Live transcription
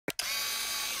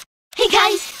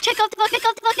guys, check out the book,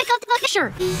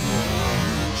 Sure.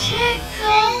 Check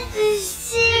out the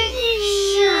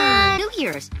signature. New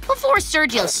Year's, before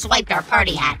Sergio swiped our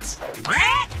party hats.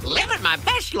 Living my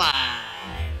best life.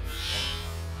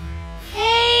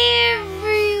 Hey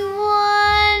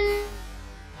everyone,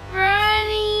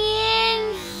 Ronnie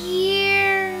in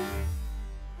here.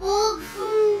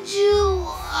 Welcome to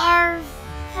our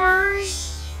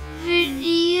first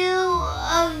video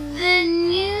of the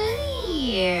new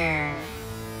year.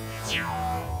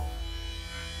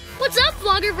 What's up,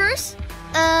 Vloggerverse?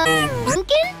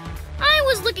 Lincoln? I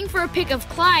was looking for a pic of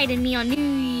Clyde and me on New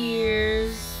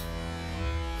Year's.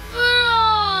 But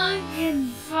all I could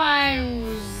find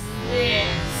was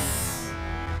this.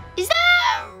 Is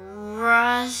that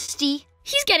Rusty?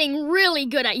 He's getting really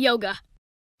good at yoga.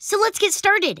 So let's get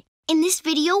started. In this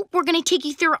video, we're gonna take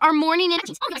you through our morning and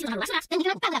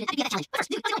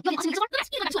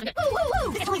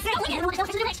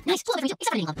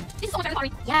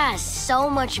yeah, so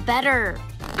much better.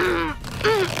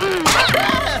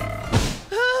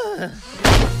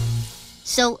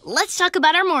 So let's talk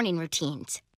about our morning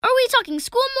routines. Are we talking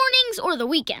school mornings or the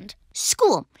weekend?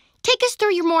 School. Take us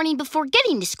through your morning before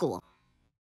getting to school.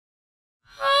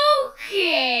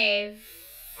 Okay,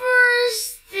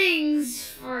 first things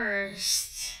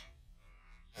first.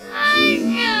 I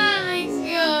gotta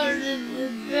go to the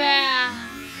bathroom.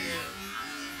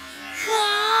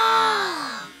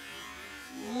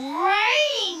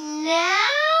 Right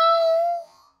now?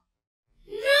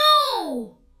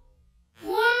 No!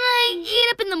 When I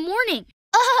get up in the morning.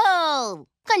 Oh,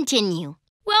 continue.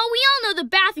 Well, we all know the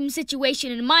bathroom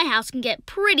situation in my house can get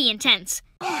pretty intense.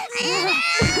 Lenny,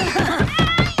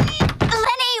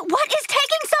 what is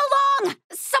taking so long?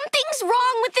 Something's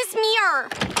wrong with this mirror.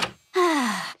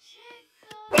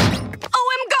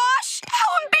 OM gosh, how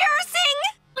embarrassing!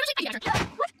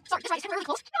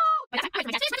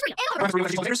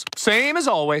 Same as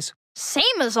always.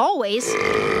 Same as always.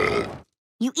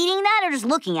 You eating that or just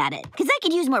looking at it? Because I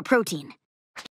could use more protein.